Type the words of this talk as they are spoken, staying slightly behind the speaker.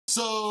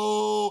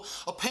So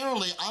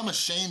apparently I'm a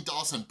Shane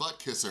Dawson butt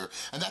kisser,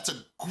 and that's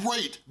a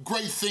great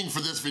thing for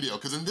this video,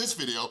 because in this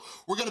video,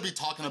 we're gonna be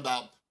talking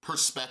about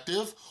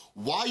perspective,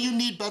 why you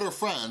need better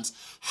friends,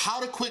 how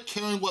to quit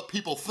caring what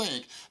people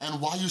think,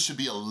 and why you should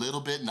be a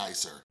little bit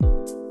nicer.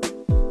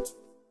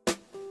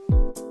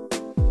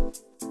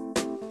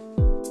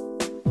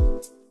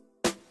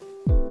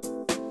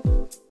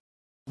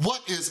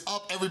 What is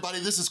up, everybody?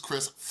 This is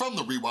Chris from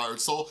The Rewired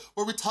Soul,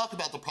 where we talk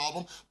about the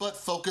problem, but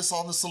focus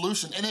on the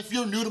solution. And if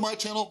you're new to my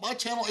channel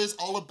is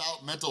all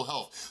about mental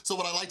health. So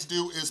what I like to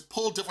do is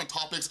pull different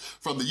topics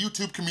from the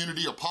YouTube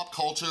community or pop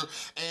culture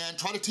and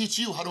try to teach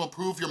you how to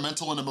improve your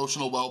mental and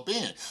emotional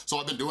well-being. So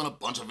I've been doing a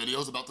bunch of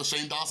videos about the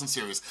Shane Dawson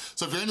series.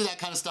 So if you're into that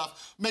kind of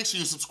stuff, make sure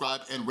you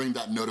subscribe and ring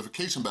that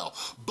notification bell.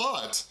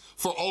 But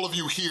for all of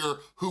you here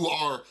who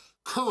are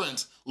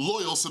current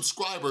loyal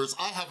subscribers,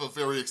 I have a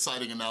very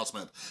exciting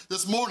announcement.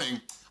 This morning,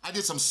 I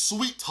did some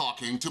sweet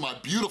talking to my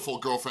beautiful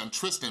girlfriend,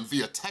 Tristan,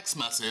 via text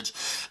message,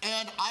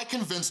 and I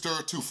convinced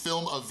her to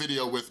film a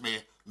video with me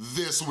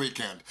this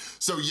weekend.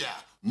 So yeah,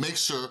 make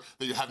sure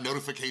that you have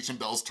notification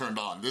bells turned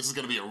on. This is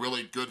gonna be a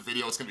really good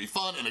video. It's gonna be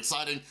fun and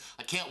exciting.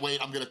 I can't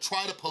wait. I'm gonna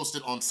try to post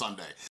it on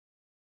Sunday.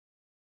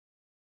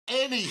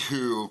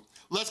 Anywho,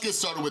 let's get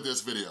started with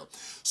this video.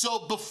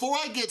 So before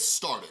I get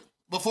started,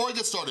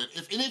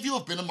 if any of you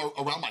have been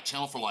around my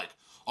channel for like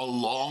a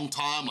long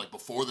time, like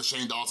before the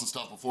Shane Dawson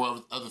stuff,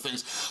 before other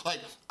things, like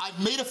I've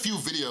made a few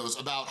videos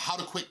about how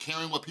to quit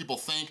caring what people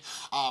think.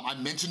 I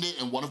mentioned it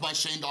in one of my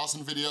Shane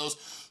Dawson videos.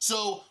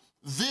 So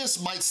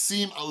this might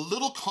seem a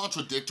little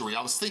contradictory.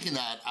 I was thinking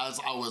that as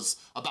I was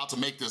about to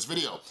make this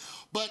video.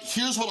 But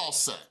here's what I'll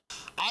say.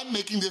 I'm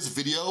making this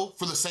video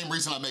for the same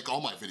reason I make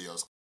all my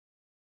videos.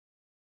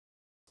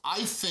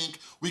 I think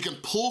we can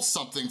pull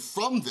something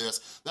from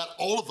this that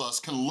all of us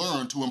can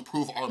learn to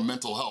improve our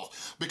mental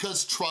health.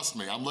 Because trust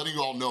me, I'm letting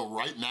you all know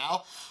right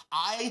now,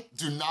 I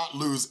do not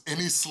lose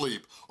any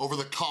sleep over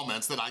the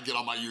comments that I get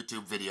on my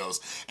YouTube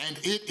videos, and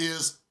it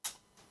is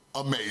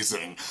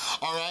amazing,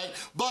 all right?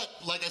 But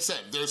like I said,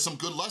 there's some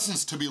good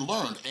lessons to be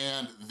learned,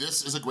 and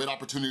this is a great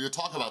opportunity to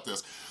talk about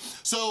this.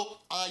 So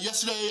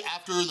yesterday,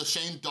 after the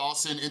Shane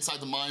Dawson Inside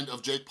the Mind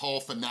of Jake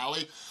Paul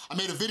finale, I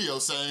made a video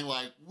saying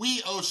like,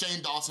 we owe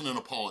Shane Dawson an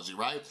apology,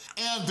 right?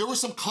 And there were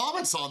some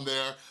comments on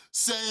there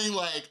saying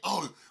like,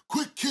 oh,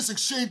 quit kissing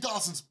Shane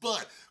Dawson's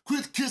butt,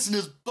 quit kissing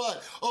his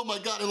butt, oh my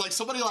God, and like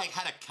somebody like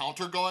had a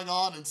counter going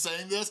on and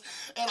saying this,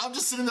 and I'm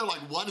just sitting there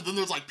like, what? And then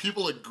there's like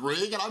people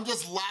agreeing, and I'm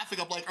just laughing.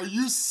 I'm like, are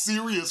you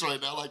serious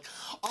right now? Like,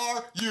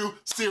 are you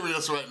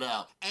serious right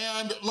now?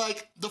 And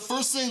like, the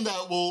first thing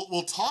that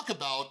we'll talk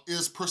about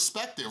is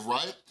perspective,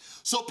 right?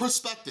 So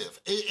perspective,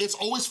 it's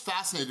always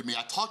fascinated me.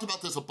 I talked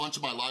about this a bunch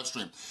in my live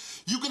stream.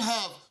 You can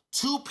have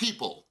two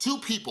people,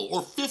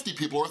 or 50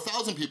 people, or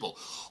 1,000 people,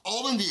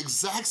 all in the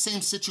exact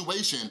same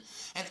situation,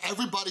 and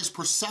everybody's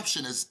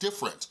perception is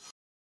different.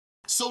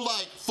 So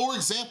like, for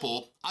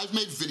example, I've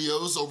made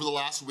videos over the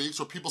last weeks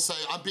where people say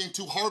I'm being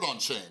too hard on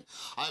Shane.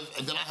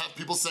 And then I have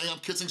people saying I'm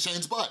kissing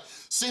Shane's butt.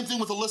 Same thing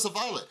with Alissa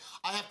Violet.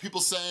 I have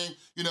people saying,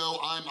 you know,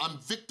 I'm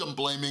victim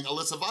blaming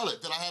Alissa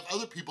Violet. Then I have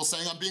other people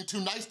saying I'm being too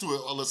nice to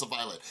Alissa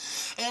Violet.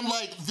 And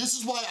like, this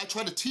is why I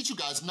try to teach you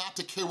guys not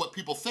to care what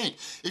people think.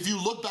 If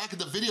you look back at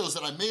the videos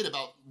that I made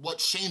about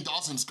what Shane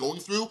Dawson's going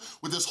through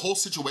with this whole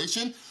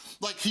situation,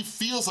 like he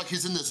feels like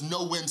he's in this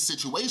no-win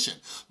situation,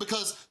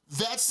 because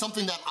that's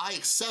something that I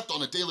accept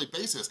on a daily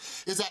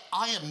basis, is that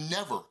I am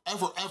never,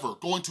 ever, ever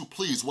going to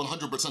please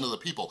 100% of the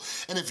people.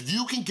 And if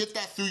you can get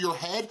that through your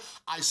head,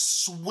 I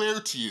swear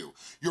to you,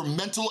 your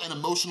mental and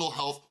emotional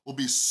health will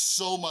be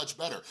so much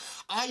better.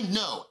 I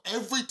know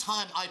every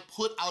time I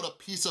put out a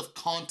piece of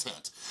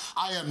content,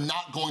 I am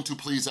not going to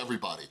please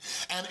everybody.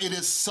 And it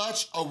is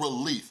such a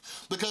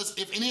relief, because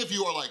if any of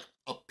you are like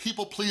a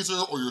people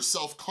pleaser, or you're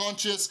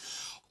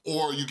self-conscious,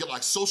 or you get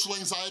like social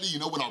anxiety, you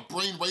know, when our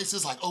brain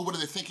races, like, oh, what are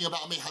they thinking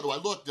about me? How do I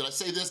look? Did I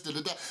say this? Did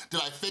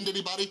I offend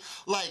anybody?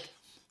 Like,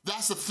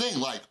 that's the thing,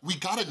 like, we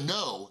gotta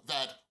know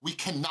that we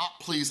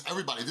cannot please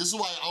everybody. This is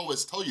why I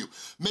always tell you,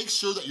 make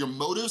sure that your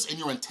motives and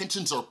your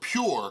intentions are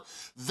pure.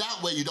 That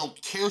way you don't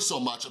care so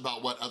much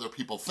about what other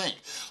people think.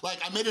 Like,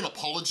 I made an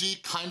apology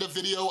kind of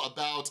video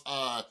about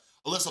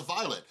Alissa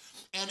Violet.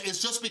 And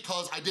it's just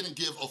because I didn't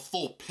give a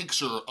full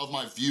picture of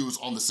my views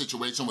on the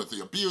situation with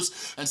the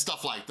abuse and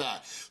stuff like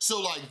that.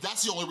 So like,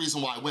 that's the only reason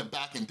why I went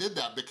back and did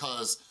that,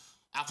 because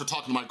after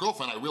talking to my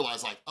girlfriend, I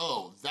realized like,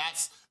 oh,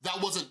 that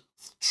wasn't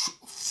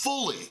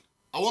fully,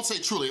 I won't say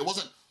truly, it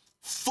wasn't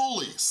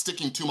fully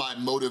sticking to my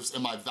motives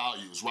and my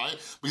values, right?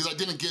 Because I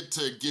didn't get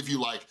to give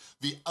you like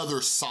the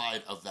other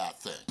side of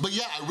that thing. But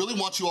yeah, I really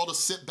want you all to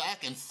sit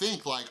back and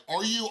think like,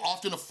 are you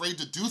often afraid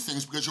to do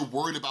things because you're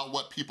worried about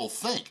what people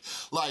think?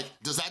 Like,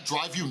 does that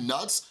drive you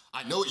nuts?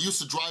 I know it used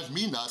to drive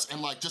me nuts,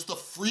 and like just the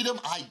freedom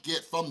I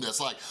get from this.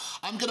 Like,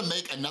 I'm gonna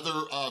make another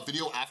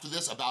video after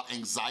this about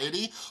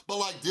anxiety, but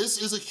like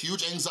this is a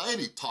huge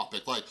anxiety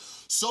topic. Like,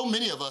 so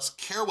many of us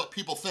care what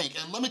people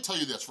think. And let me tell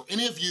you this, for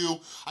any of you,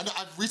 I know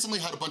I've recently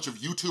had a bunch of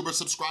YouTubers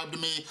subscribe to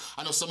me.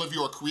 I know some of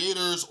you are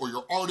creators or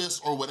you're artists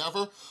or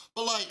whatever,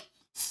 but like,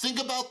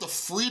 think about the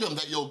freedom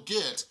that you'll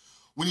get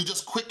when you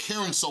just quit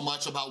caring so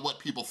much about what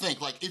people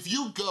think. Like, if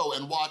you go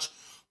and watch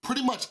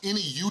pretty much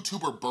any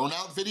YouTuber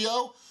burnout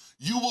video,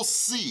 you will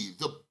see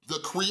the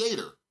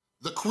creator.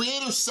 The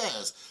creator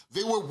says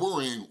they were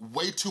worrying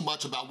way too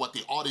much about what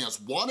the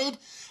audience wanted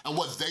and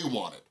what they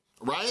wanted,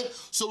 right?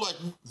 So like,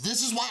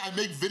 this is why I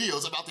make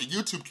videos about the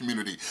YouTube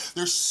community.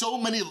 There's so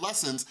many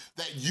lessons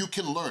that you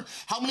can learn.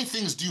 How many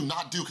things do you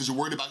not do because you're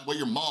worried about what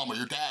your mom or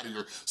your dad or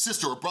your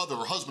sister or brother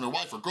or husband or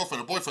wife or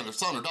girlfriend or boyfriend or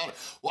son or daughter,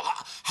 well,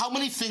 how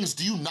many things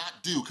do you not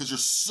do because you're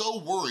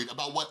so worried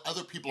about what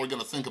other people are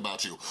gonna think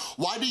about you?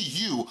 Why do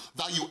you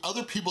value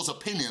other people's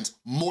opinions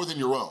more than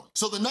your own?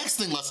 So the next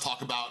thing let's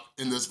talk about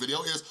in this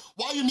video is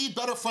why you need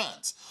better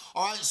friends.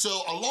 All right, so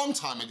a long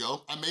time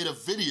ago, I made a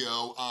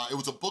video, it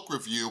was a book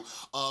review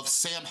of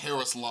Sam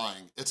Harris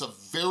Lying. It's a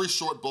very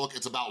short book,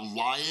 it's about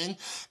lying,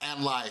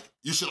 and like,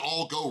 you should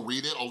all go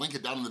read it. I'll link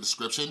it down in the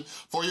description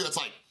for you. It's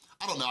like,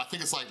 I don't know, I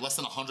think it's like less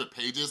than 100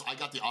 pages. I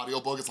got the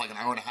audiobook, it's like an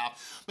hour and a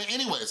half. But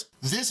anyways,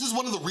 this is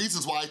one of the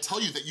reasons why I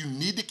tell you that you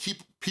need to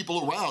keep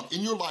people around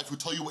in your life who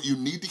tell you what you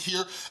need to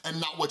hear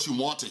and not what you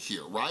want to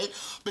hear, right?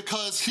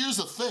 Because here's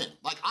the thing,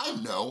 like I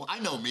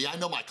know me, I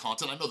know my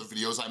content, I know the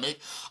videos I make.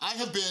 I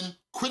have been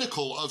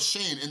critical of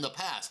Shane in the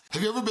past.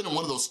 Have you ever been in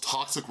one of those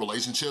toxic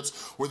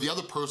relationships where the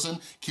other person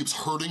keeps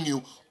hurting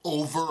you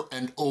over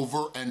and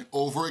over and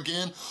over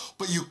again,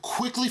 but you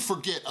quickly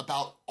forget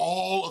about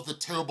all of the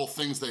terrible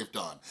things they've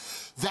done?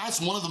 That's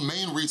one of the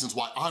main reasons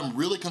why I'm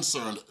really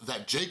concerned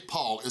that Jake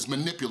Paul is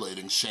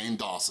manipulating Shane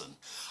Dawson.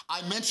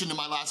 I mentioned in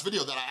my last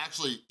video that I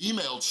actually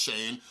emailed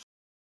Shane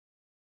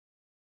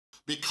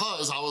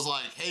because I was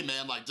like, hey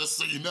man, like just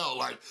so you know,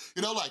 like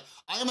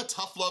I am a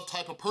tough love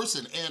type of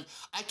person and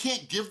I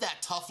can't give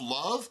that tough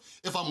love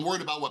if I'm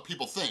worried about what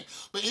people think.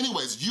 But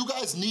anyways, you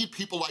guys need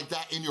people like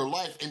that in your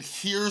life, and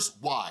here's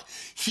why.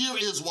 Here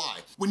is why.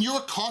 When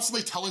you're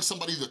constantly telling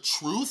somebody the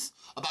truth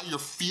about your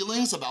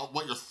feelings, about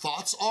what your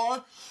thoughts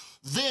are,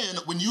 then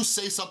when you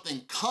say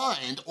something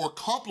kind or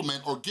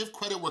compliment or give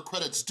credit where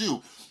credit's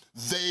due,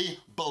 they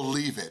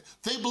believe it.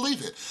 They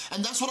believe it.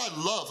 And that's what I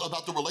love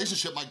about the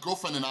relationship my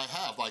girlfriend and I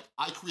have. Like,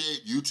 I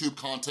create YouTube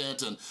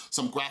content and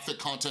some graphic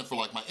content for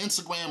like my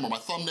Instagram or my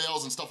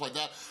thumbnails and stuff like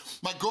that.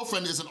 My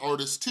girlfriend is an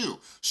artist too.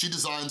 She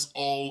designs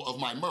all of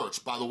my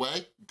merch. By the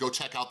way, go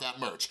check out that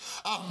merch.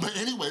 But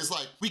anyways,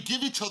 like, we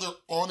give each other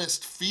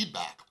honest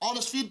feedback.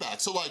 Honest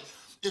feedback. So like,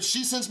 if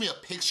she sends me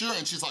a picture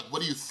and she's like,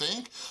 what do you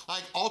think?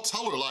 Like, I'll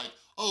tell her like,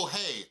 oh,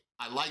 hey,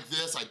 I like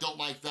this, I don't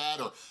like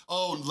that, or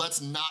oh, let's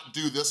not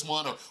do this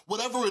one, or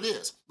whatever it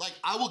is. Like,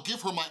 I will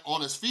give her my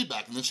honest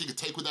feedback and then she can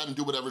take with that and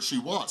do whatever she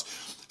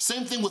wants.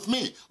 Same thing with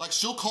me. Like,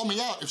 she'll call me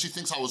out if she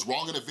thinks I was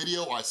wrong in a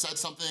video or I said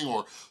something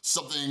or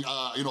something,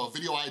 a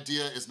video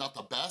idea is not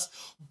the best.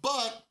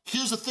 But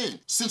here's the thing,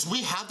 since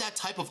we have that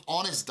type of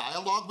honest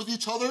dialogue with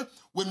each other,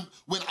 when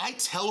I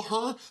tell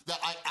her that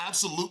I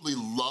absolutely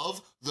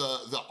love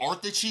the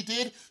art that she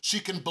did, she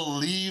can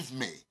believe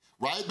me,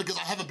 right? Because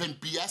I haven't been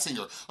BSing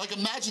her. Like,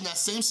 imagine that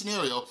same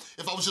scenario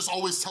if I was just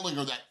always telling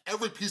her that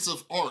every piece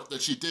of art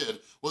that she did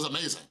was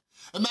amazing.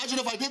 Imagine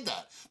if I did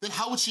that, then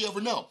how would she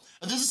ever know?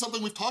 And this is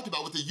something we've talked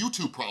about with the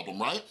YouTube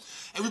problem, right?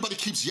 Everybody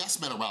keeps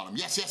yes men around them.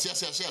 Yes, yes,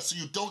 yes, yes, yes. So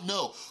you don't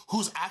know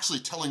who's actually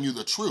telling you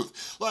the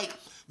truth. Like,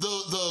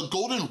 the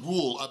golden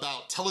rule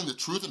about telling the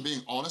truth and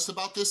being honest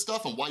about this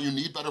stuff and why you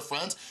need better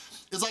friends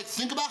is like,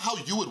 think about how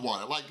you would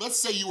want it. Like, let's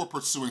say you were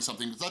pursuing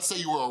something. Let's say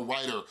you were a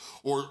writer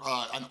or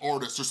an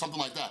artist or something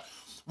like that.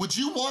 Would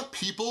you want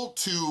people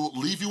to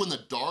leave you in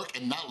the dark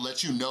and not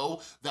let you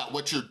know that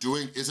what you're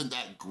doing isn't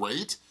that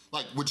great?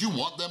 Like, would you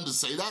want them to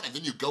say that and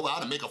then you go out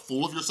and make a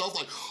fool of yourself?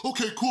 Like,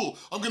 okay, cool,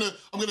 I'm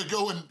gonna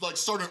go and like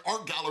start an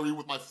art gallery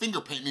with my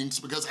finger paintings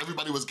because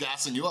everybody was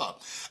gassing you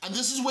up. And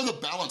this is where the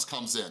balance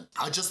comes in.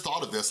 I just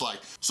thought of this, like,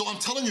 so I'm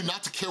telling you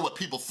not to care what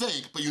people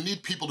think, but you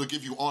need people to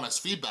give you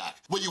honest feedback.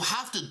 What you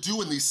have to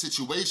do in these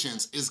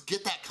situations is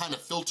get that kind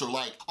of filter.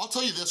 Like, I'll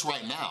tell you this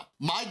right now.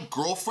 My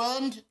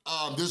girlfriend,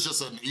 this is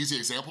just an easy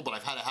example, but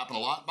I've had it happen a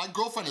lot. My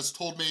girlfriend has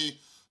told me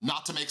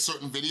not to make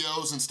certain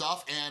videos and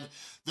stuff, and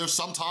there's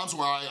some times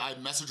where I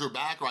message her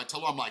back or I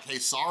tell her, I'm like, hey,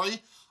 sorry,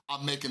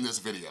 I'm making this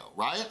video,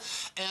 right?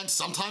 And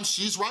sometimes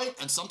she's right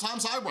and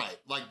sometimes I'm right.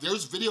 Like,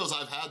 there's videos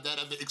I've had that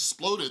have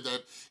exploded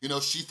that, you know,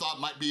 she thought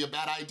might be a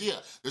bad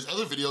idea. There's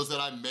other videos that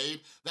I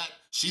made that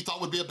she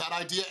thought would be a bad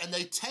idea and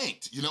they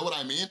tanked, you know what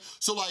I mean?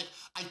 So like,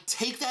 I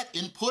take that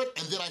input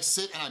and then I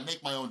sit and I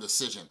make my own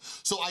decision.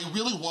 So I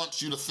really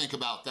want you to think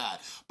about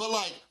that. But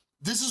like,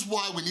 this is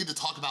why we need to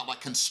talk about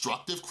like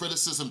constructive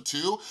criticism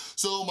too.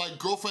 So my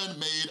girlfriend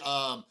made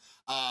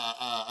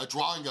a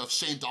drawing of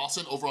Shane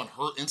Dawson over on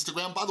her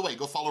Instagram. By the way,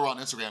 go follow her on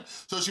Instagram.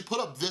 So she put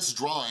up this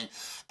drawing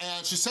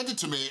and she sent it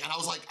to me and I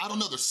was like, I don't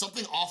know, there's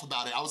something off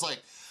about it. I was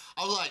like,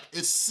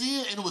 it's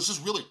and it was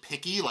just really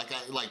picky. Like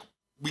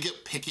we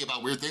get picky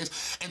about weird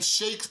things, and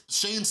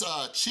Shane's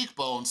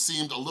cheekbone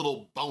seemed a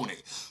little bony.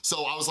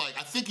 So I was like,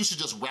 I think you should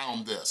just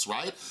round this,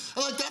 right?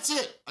 And like, that's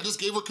it. I just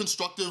gave her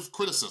constructive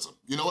criticism,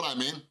 you know what I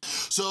mean?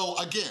 So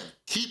again,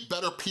 keep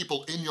better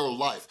people in your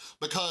life,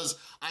 because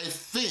I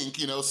think,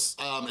 you know,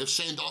 if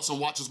Shane Dawson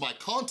watches my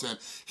content,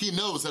 he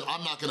knows that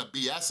I'm not gonna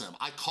BS him.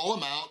 I call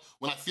him out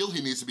when I feel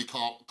he needs to be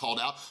called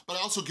out, but I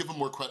also give him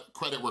more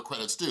credit where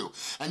credit's due.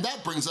 And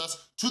that brings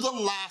us to the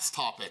last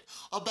topic,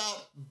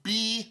 about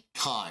be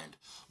kind.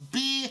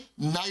 Be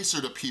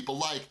nicer to people.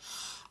 Like,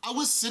 I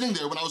was sitting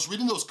there when I was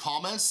reading those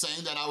comments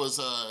saying that I was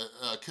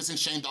kissing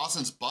Shane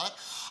Dawson's butt.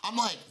 I'm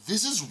like,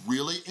 this is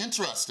really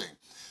interesting.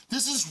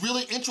 This is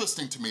really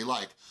interesting to me.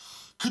 Like,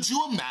 could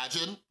you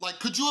imagine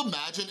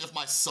if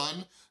my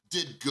son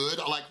did good?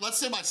 Like, let's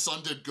say my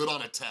son did good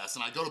on a test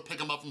and I go to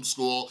pick him up from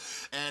school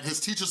and his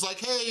teacher's like,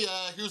 hey,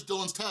 here's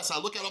Dylan's test. I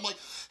look at him like,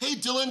 hey,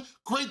 Dylan,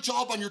 great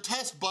job on your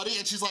test, buddy.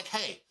 And she's like,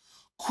 hey,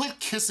 quit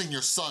kissing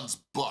your son's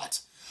butt.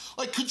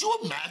 Like, could you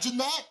imagine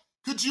that?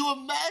 Could you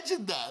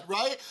imagine that,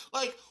 right?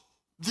 Like,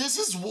 this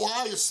is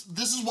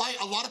why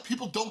a lot of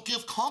people don't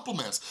give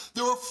compliments.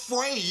 They're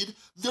afraid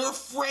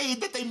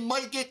that they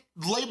might get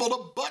labeled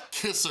a butt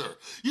kisser.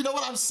 You know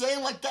what I'm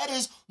saying? Like, that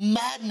is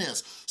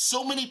madness.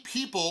 So many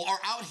people are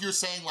out here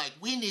saying like,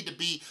 we need to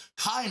be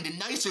kind and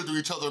nicer to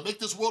each other, make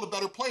this world a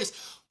better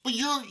place. But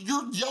you're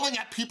yelling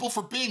at people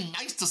for being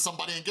nice to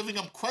somebody and giving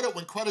them credit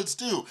when credit's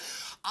due.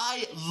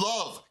 I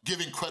love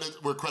giving credit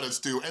where credit's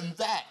due, and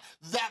that,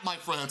 my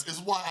friends,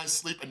 is why I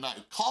sleep at night.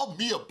 Call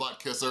me a butt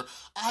kisser,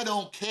 I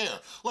don't care.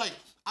 Like,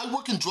 I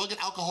work in drug and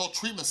alcohol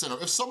treatment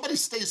center. If somebody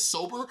stays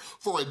sober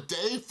for a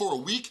day, for a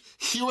week,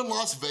 here in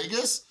Las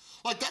Vegas,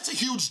 like, that's a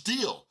huge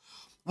deal.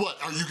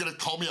 What, are you gonna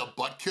call me a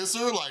butt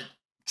kisser? Like,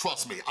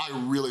 trust me, I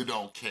really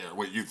don't care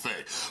what you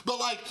think. But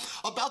like,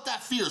 about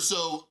that fear,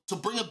 so to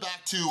bring it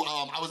back to,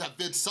 I was at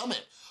Vid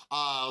Summit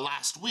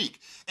last week,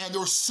 and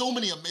there were so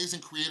many amazing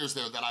creators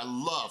there that I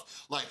love,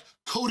 like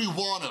Cody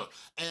Warner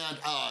and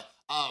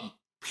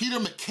Peter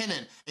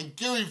McKinnon and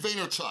Gary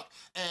Vaynerchuk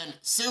and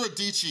Sarah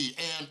Dietschy,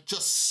 and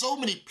just so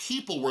many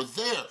people were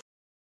there.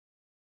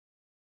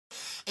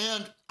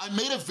 And I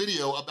made a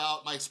video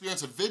about my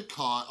experience at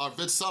VidCon, or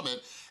Vid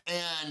Summit,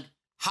 and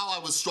how I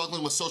was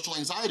struggling with social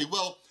anxiety.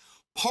 Well,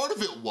 Part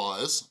of it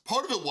was,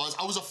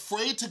 I was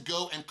afraid to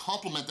go and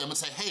compliment them and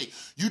say, hey,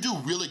 you do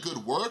really good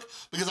work,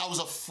 because I was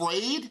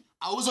afraid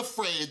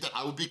that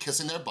I would be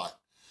kissing their butt,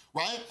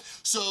 right?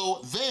 So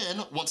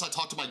then, once I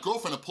talked to my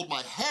girlfriend and pulled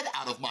my head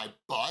out of my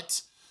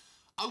butt,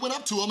 I went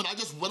up to them and I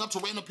just went up to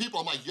random people.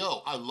 I'm like,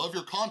 yo, I love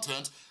your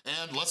content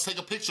and let's take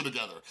a picture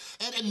together.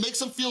 And it makes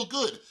them feel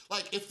good.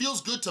 Like, it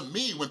feels good to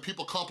me when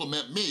people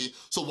compliment me,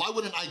 so why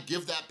wouldn't I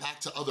give that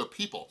back to other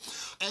people?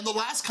 And the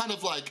last kind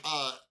of like,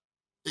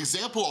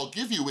 example I'll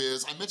give you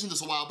is, I mentioned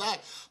this a while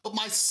back, but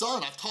my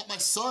son, I've taught my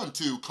son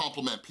to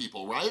compliment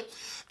people, right?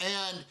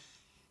 And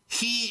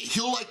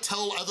he'll like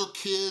tell other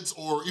kids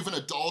or even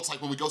adults,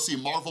 like when we go see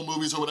Marvel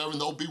movies or whatever, and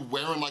they'll be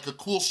wearing like a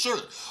cool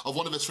shirt of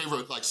one of his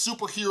favorite like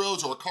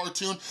superheroes or a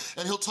cartoon,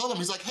 and he'll tell them,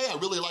 he's like, hey, I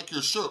really like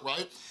your shirt,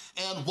 right?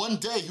 And one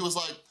day he was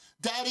like,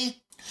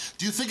 Daddy,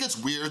 do you think it's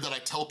weird that I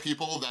tell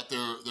people that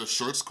their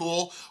shirt's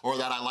cool or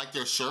that I like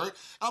their shirt?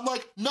 I'm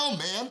like, no,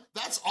 man,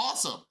 that's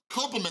awesome.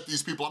 Compliment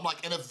these people. I'm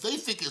like, and if they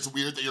think it's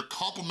weird that you're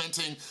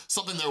complimenting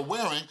something they're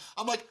wearing,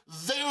 I'm like,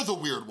 they're the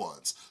weird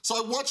ones. So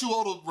I want you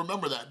all to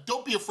remember that.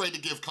 Don't be afraid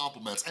to give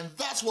compliments. And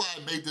that's why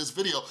I made this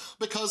video,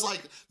 because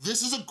like,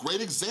 this is a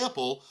great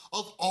example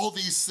of all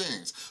these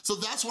things. So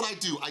that's what I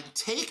do. I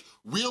take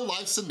real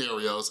life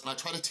scenarios and I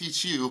try to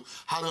teach you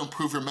how to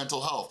improve your mental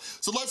health.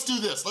 So let's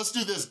do this. Let's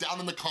do this down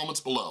in the comments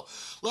below.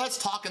 Let's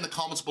talk in the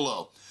comments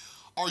below.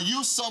 Are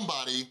you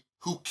somebody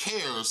who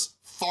cares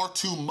far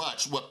too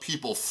much what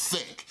people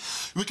think?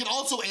 We can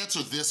also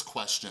answer this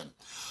question.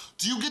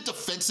 Do you get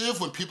defensive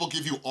when people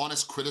give you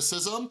honest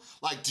criticism?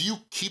 Like, do you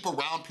keep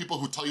around people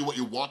who tell you what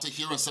you want to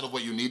hear instead of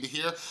what you need to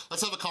hear?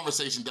 Let's have a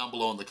conversation down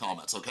below in the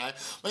comments, okay?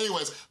 But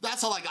anyways,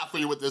 that's all I got for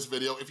you with this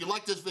video. If you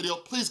like this video,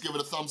 please give it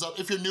a thumbs up.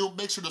 If you're new,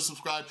 make sure to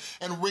subscribe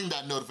and ring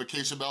that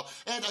notification bell.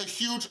 And a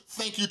huge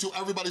thank you to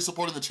everybody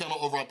supporting the channel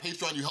over on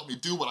Patreon. You help me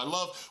do what I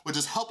love, which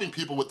is helping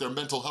people with their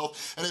mental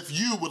health. And if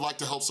you would like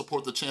to help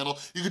support the channel,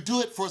 you could do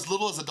it for as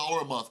little as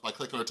 $1 a month by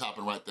clicking or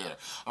tapping right there,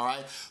 all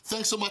right?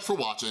 Thanks so much for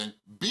watching.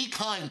 Be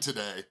kind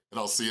today, and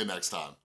I'll see you next time.